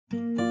2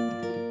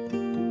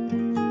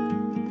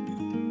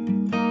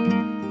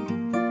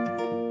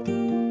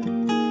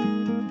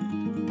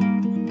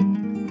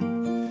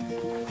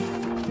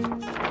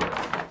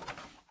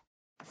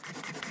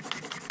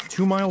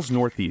 miles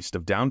northeast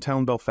of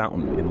downtown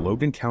Bellefontaine in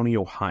Logan County,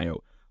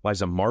 Ohio,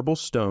 lies a marble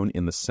stone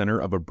in the center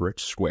of a brick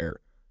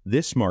square.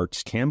 This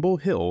marks Campbell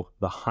Hill,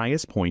 the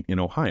highest point in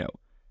Ohio.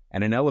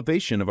 At an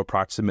elevation of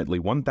approximately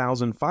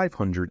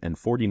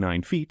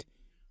 1,549 feet,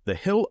 the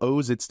hill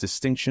owes its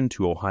distinction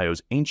to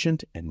Ohio's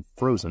ancient and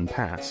frozen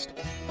past.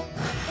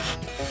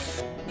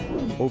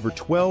 Over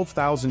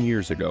 12,000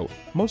 years ago,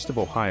 most of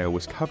Ohio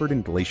was covered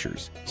in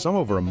glaciers, some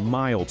over a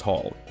mile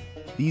tall.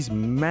 These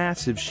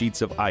massive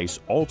sheets of ice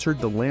altered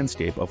the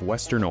landscape of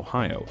western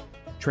Ohio,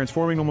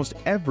 transforming almost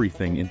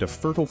everything into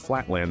fertile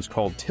flatlands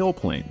called till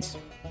plains.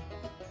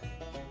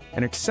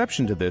 An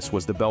exception to this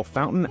was the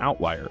Bellefontaine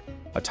Outlier,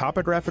 a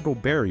topographical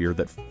barrier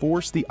that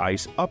forced the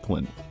ice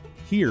upland.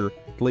 Here,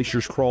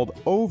 glaciers crawled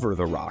over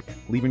the rock,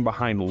 leaving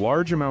behind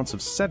large amounts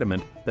of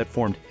sediment that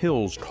formed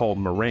hills called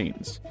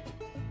moraines.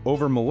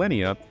 Over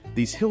millennia,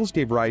 these hills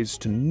gave rise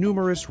to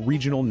numerous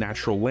regional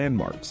natural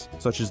landmarks,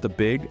 such as the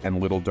Big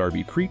and Little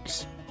Darby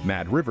Creeks,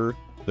 Mad River,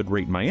 the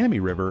Great Miami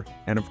River,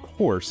 and of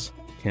course,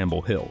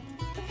 Campbell Hill.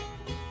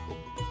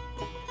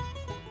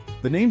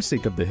 The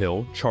namesake of the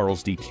hill,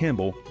 Charles D.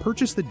 Campbell,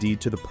 purchased the deed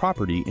to the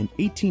property in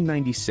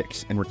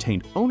 1896 and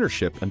retained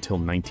ownership until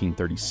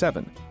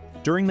 1937.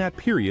 During that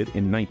period,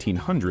 in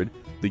 1900,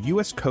 the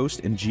U.S.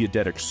 Coast and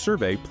Geodetic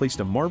Survey placed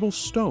a marble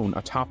stone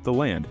atop the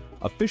land,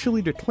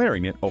 officially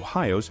declaring it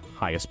Ohio's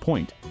highest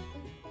point.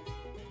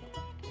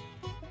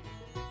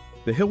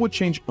 The hill would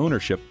change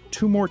ownership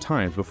 2 more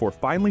times before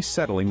finally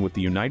settling with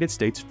the United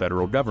States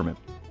federal government.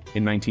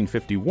 In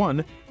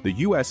 1951, the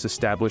U.S.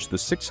 established the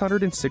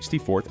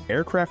 664th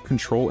Aircraft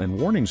Control and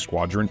Warning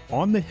Squadron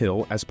on the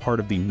hill as part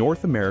of the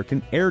North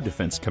American Air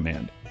Defense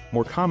Command,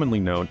 more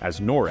commonly known as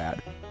NORAD.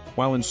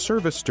 While in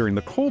service during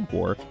the Cold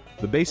War,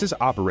 the base's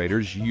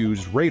operators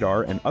used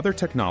radar and other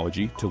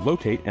technology to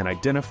locate and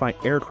identify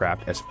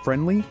aircraft as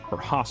friendly or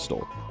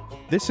hostile.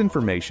 This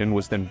information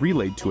was then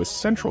relayed to a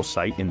central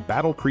site in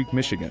Battle Creek,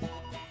 Michigan.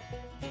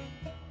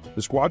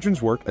 The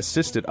squadron's work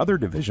assisted other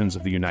divisions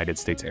of the United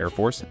States Air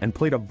Force and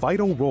played a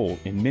vital role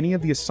in many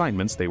of the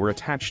assignments they were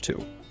attached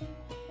to.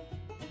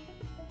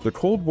 The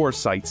Cold War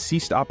site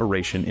ceased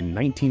operation in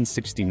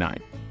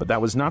 1969, but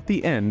that was not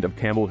the end of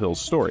Campbell Hill's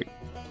story.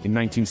 In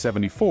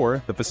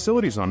 1974, the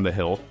facilities on the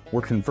hill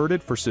were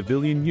converted for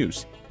civilian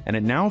use, and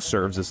it now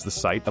serves as the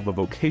site of a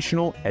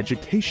vocational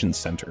education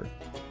center.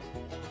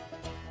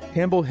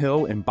 Campbell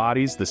Hill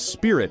embodies the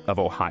spirit of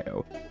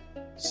Ohio,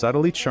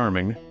 subtly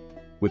charming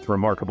with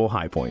remarkable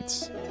high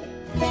points.